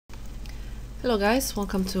Hello guys,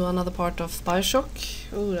 welcome to another part of Bioshock.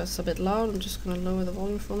 Oh, that's a bit loud. I'm just gonna lower the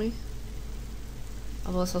volume for me.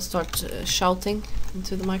 Otherwise I'll start shouting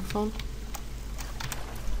into the microphone.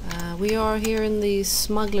 We are here in the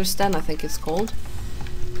smuggler's den, I think it's called.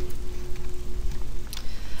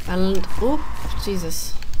 And, oh,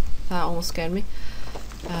 Jesus. That almost scared me.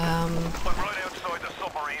 I'm right outside the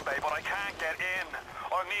submarine bay, but I can't get in.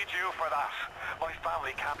 I'll need you for that. My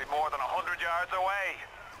family can't be more than 100 yards away.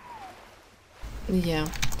 Yeah.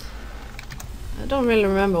 I don't really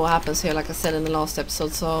remember what happens here, like I said in the last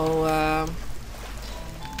episode, so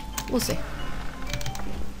we'll see.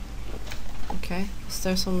 Okay, is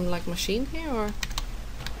there some like machine here or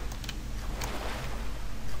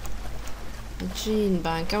a gene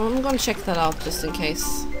bank? I'm gonna check that out just in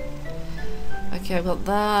case. Okay, I've got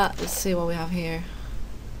that. Let's see what we have here.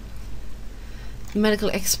 Medical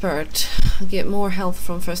expert. Get more health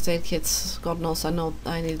from first aid kits. God knows, I know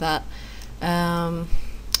I need that. A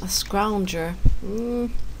scrounger.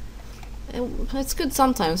 It's good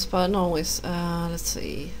sometimes, but not always. Let's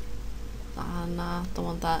see. Nah, don't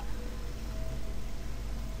want that.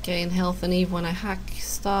 Gain health and Eve when I hack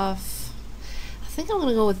stuff. I think I'm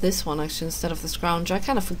gonna go with this one actually instead of the scrounger. I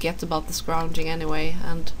kind of forget about the scrounging anyway,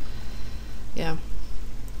 and yeah.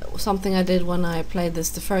 Something I did when I played this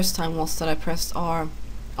the first time was that I pressed R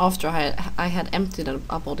after I had emptied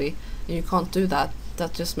a body, and you can't do that.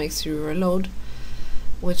 That just makes you reload,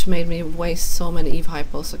 which made me waste so many Eve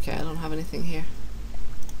hypos. Okay, I don't have anything here,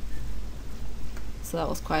 so that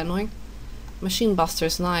was quite annoying. Machine Buster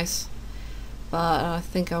is nice, but I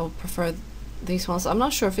think I would prefer these ones. I'm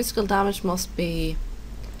not sure. Physical damage must be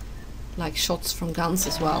like shots from guns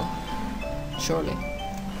as well, surely.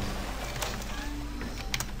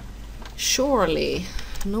 Surely.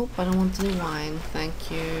 Nope, I don't want any wine, thank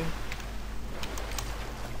you.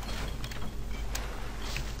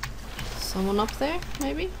 Someone up there,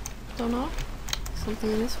 maybe? Don't know.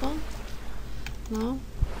 Something in this one? No?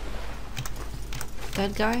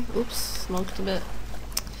 Dead guy? Oops, smoked a bit.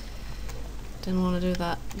 Didn't want to do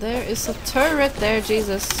that. There is a turret there,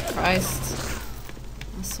 Jesus Christ.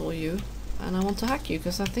 I saw you. And I want to hack you,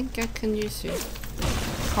 because I think I can use you.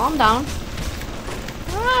 Calm down.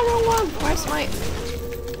 Ah, wrong one! Where's my...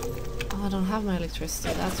 Oh, I don't have my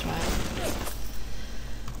electricity, that's right.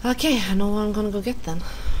 Okay, I know what I'm gonna go get then.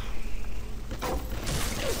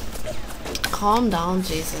 Calm down,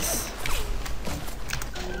 Jesus.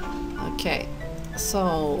 Okay,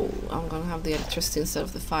 so I'm gonna have the electricity instead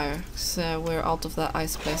of the fire, so we're out of that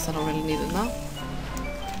ice place. I don't really need it now.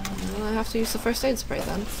 And I have to use the first aid spray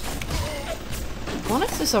then. I wonder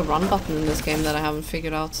if there's a run button in this game that I haven't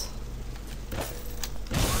figured out.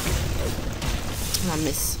 I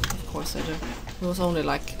miss, of course I do. It was only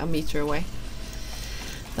like a meter away.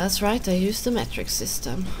 That's right, I used the metric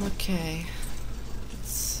system. Okay,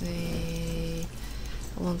 let's see.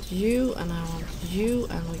 I want you and I want you,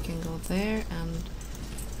 and we can go there, and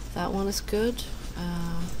that one is good.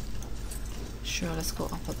 Sure, let's go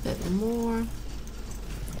up a bit more.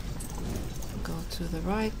 Go to the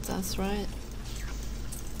right, that's right.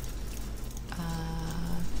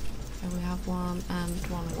 Here we have one and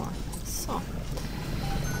one more. So,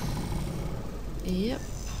 yep,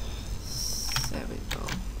 there we go.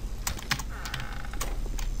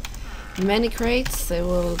 Many crates, they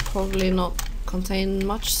will probably not contain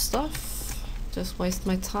much stuff. Just waste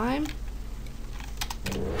my time.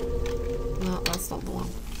 No, that's not the one.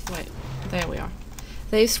 Wait, there we are.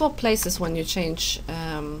 They swap places when you change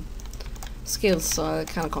skills, so it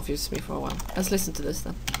kind of confused me for a while. Let's listen to this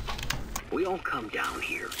then. We all come down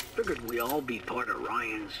here. Figured we all be part of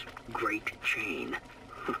Ryan's great chain.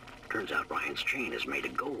 Turns out Ryan's chain is made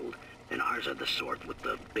of gold, and ours are the sort with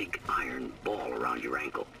the big iron ball around your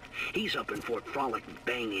ankle. He's up in Fort Frolic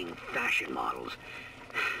banging fashion models.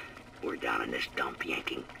 We're down in this dump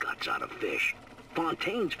yanking guts out of fish.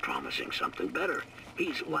 Fontaine's promising something better.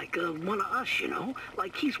 He's like one of us, you know?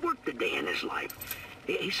 Like he's worked a day in his life.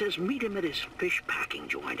 He says meet him at his fish packing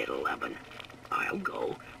joint at 11. I'll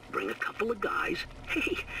go. Bring a couple of guys.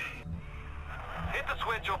 Hey. Hit the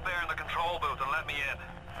switch up there in the control booth and let me in.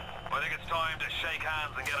 I think it's time to shake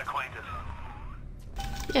hands and get acquainted.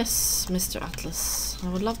 Yes, Mr. Atlas. I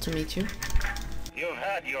would love to meet you. You've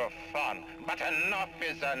had your fun, but enough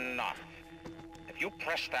is enough. If you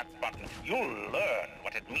press that button, you'll learn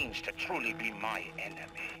what it means to truly be my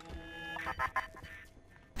enemy.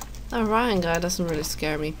 That Ryan guy doesn't really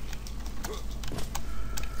scare me.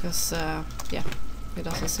 Because, yeah, he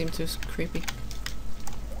doesn't seem too creepy.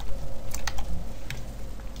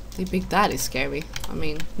 The Big Daddy scare me. I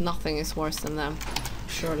mean, nothing is worse than them,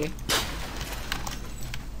 surely.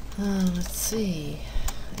 Let's see.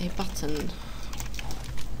 A button.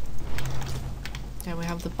 Yeah, we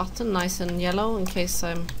have the button nice and yellow in case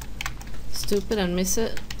I'm stupid and miss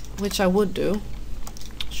it, which I would do,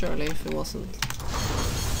 surely, if it wasn't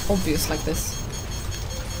obvious like this.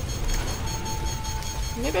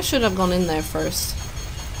 Maybe I should have gone in there first.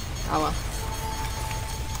 Oh well.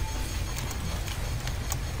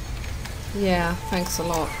 Yeah, thanks a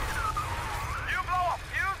lot. You blow a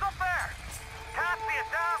fuse up there? Can't see a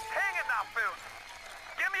damn thing in that booth.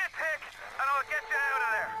 Give me a tick and I'll get you out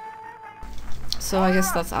of there. So I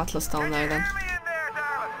guess that's Atlas down there then. Hear me in there,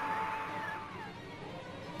 darling.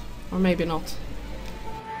 Or maybe not.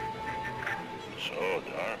 So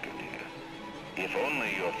dark in here. If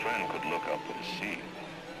only your friend could look up and see.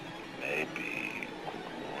 Maybe you could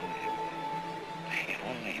warn him. If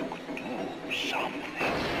only you could do something.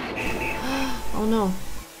 Anything. Oh no.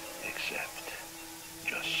 Except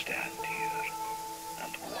just stand here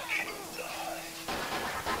and watch him die.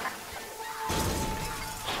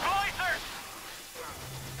 Splicers!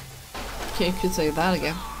 Okay, you could say that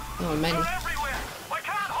again. There were many. They're everywhere. I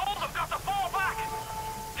can't hold them. Got to fall back.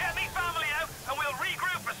 Get me family out and we'll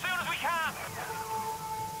regroup as soon as we can.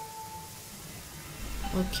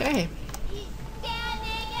 Okay.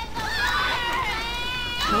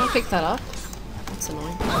 Can I pick that up? That's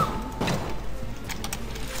annoying.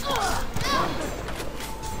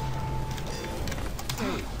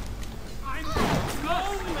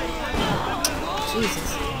 Jesus.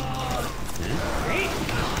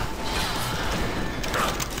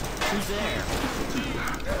 Who's there?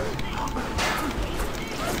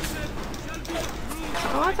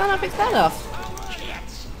 Oh, why can't I pick that up? Oh,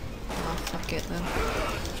 fuck it then.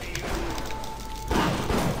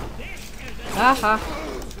 Aha!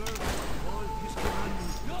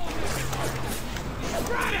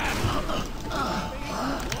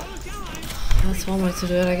 That's one way to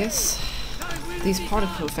do it, I guess. These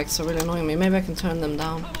particle effects are really annoying me. Maybe I can turn them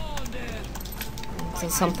down.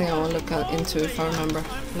 That's something I will look into if I remember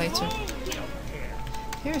later.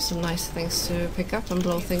 Here are some nice things to pick up and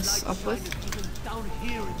blow things up with.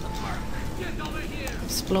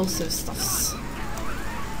 Explosive stuffs.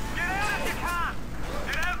 Get out if you can.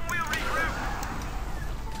 Get out and we'll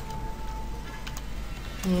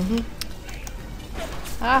regroup.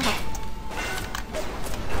 Aha!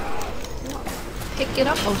 Pick it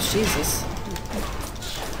up! Oh Jesus!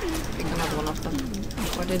 Pick another one of them.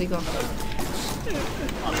 Where did he go?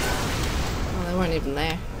 Oh, they weren't even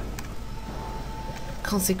there.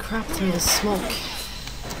 Can't see crap through the smoke.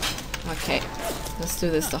 Okay, let's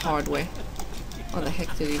do this the hard way. Where the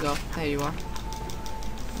heck did you go? There you are.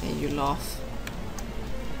 There you laugh.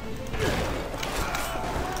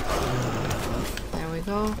 There we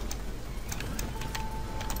go.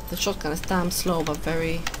 The shotgun is damn slow but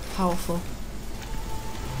very powerful.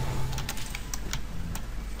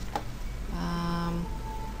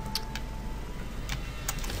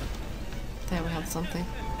 There we have something.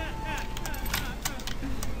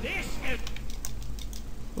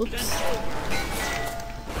 Oops.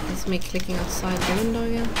 That's me clicking outside the window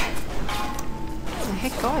again. What the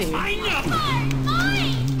heck are you?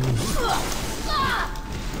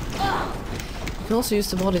 You can also use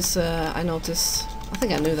the bodies, I noticed. I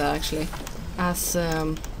think I knew that actually. As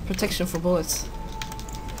protection for bullets.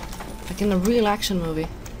 Like in a real action movie.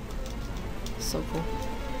 So cool.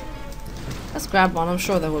 Let's grab one, I'm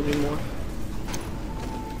sure there will be more.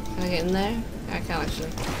 Can I get in there? Yeah, I can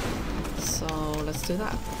actually. So let's do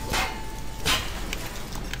that.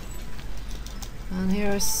 And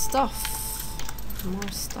here is stuff.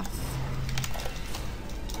 More stuff.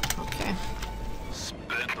 Okay.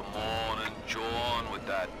 Spent the morning jawing with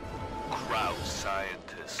that crowd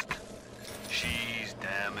scientist. She's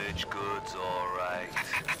damaged goods, alright.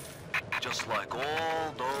 Just like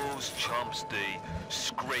all those chumps they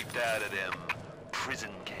scraped out of them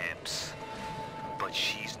prison camps. But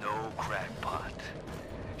she's no crackpot.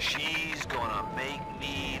 She's gonna make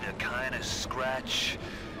me the kind of scratch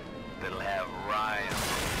that'll have Ryan.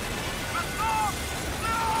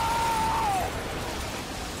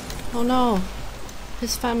 Oh no!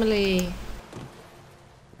 His family!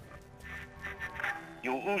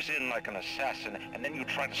 You ooze in like an assassin, and then you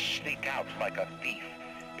try to sneak out like a thief.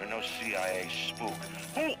 You're no CIA spook.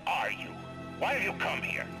 Who are you? Why have you come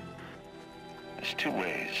here? There's two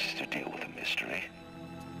ways to deal with a mystery.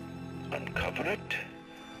 Uncover it,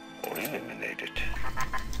 or eliminate it.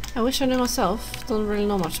 I wish I knew myself. Don't really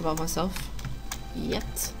know much about myself.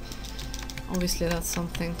 Yet. Obviously that's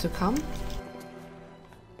something to come.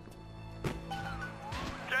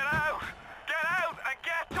 Get out! Get out and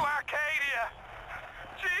get to Arcadia!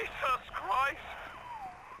 Jesus Christ!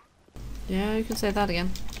 Yeah, you can say that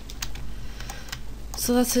again.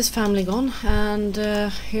 So that's his family gone, and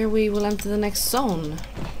here we will enter the next zone.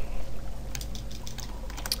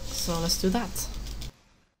 So let's do that.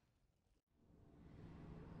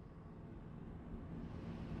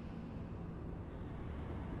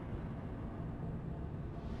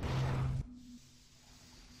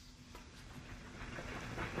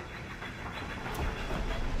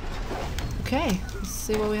 Okay, let's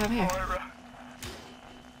see what we have here. Moira.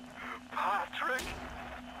 Patrick.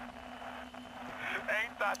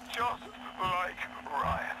 Ain't that just like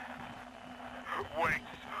Ryan?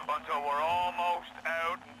 Waits until we're almost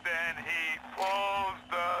out and then he pulls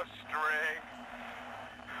the string.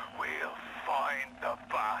 We'll find the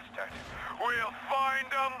bastard. We'll find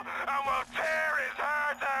him and we'll tear his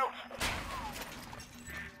heart out.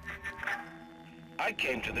 I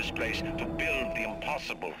came to this place to build the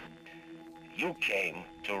impossible. You came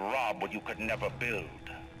to rob what you could never build.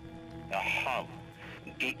 A hum,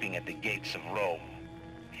 gaping at the gates of Rome.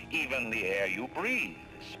 Even the air you breathe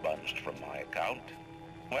is sponged from my account.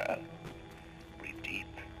 Well, breathe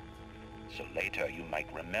deep, so later you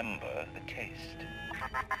might remember the taste.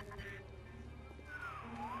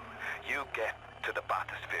 You get to the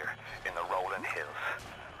bathysphere in the rolling hills.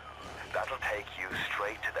 That'll take you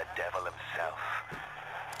straight to the devil himself.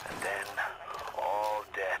 And then all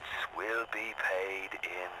debts will be paid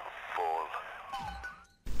in full.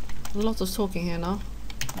 A lot of talking here now.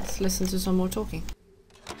 Let's listen to some more talking.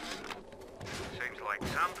 Seems like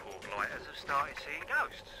some poor blighters have started seeing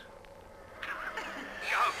ghosts.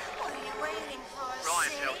 Ghosts? What are you waiting for?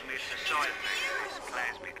 Ryan tells me it's a side effect of this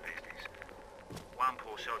plasmid business. One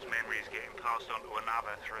poor sod's memory is getting passed on to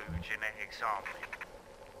another through genetic sampling.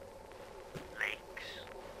 Leaks,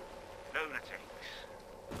 lunatics,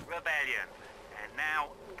 rebellion, and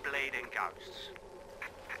now bleeding ghosts.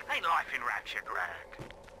 Ain't life in Rapture grand?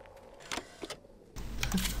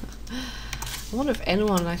 I wonder if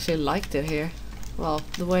anyone actually liked it here. Well,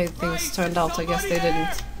 the way things turned out, I guess they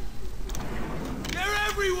didn't. They're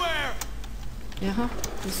everywhere! Yeah, huh?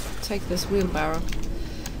 Just take this wheelbarrow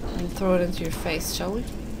and throw it into your face, shall we?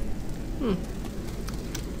 Are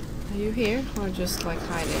you here? Or just like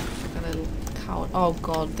hiding? Like a little coward. Oh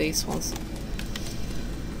god, these ones.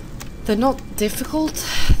 They're not difficult,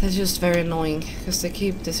 they're just very annoying, because they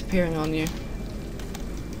keep disappearing on you.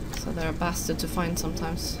 So they're a bastard to find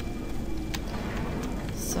sometimes.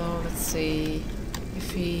 So let's see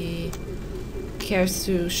if he cares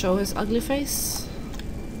to show his ugly face.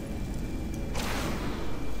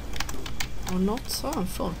 Or not? Oh, I'm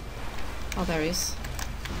full. Oh, there he is.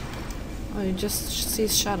 Oh, you just see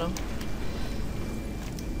his shadow.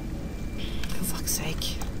 For fuck's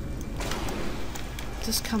sake.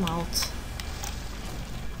 Just come out.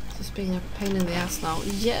 Just being a pain in the ass now.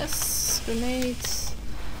 Yes! Grenades!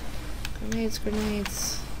 Grenades,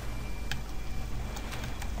 grenades.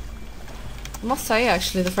 I must say,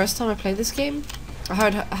 actually, the first time I played this game, I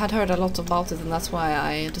had heard a lot about it, and that's why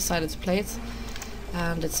I decided to play it.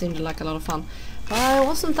 And it seemed like a lot of fun. But I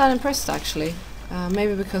wasn't that impressed, actually.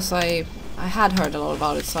 Maybe because I had heard a lot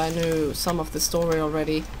about it, so I knew some of the story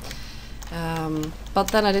already. But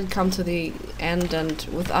then I did come to the end, and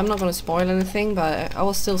I'm not going to spoil anything, but I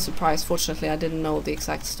was still surprised. Fortunately, I didn't know the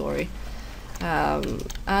exact story. And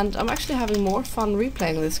I'm actually having more fun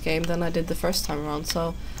replaying this game than I did the first time around,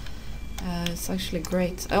 so it's actually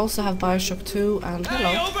great. I also have Bioshock 2 and hello.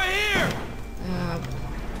 Hey, over here!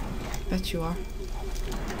 Bet you are.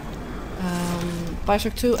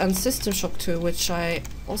 Bioshock 2 and System Shock 2, which I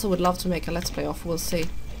also would love to make a let's play of. We'll see.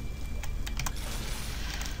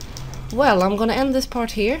 Well, I'm gonna end this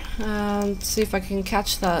part here and see if I can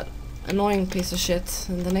catch that annoying piece of shit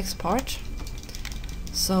in the next part.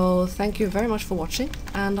 So thank you very much for watching,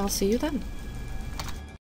 and I'll see you then.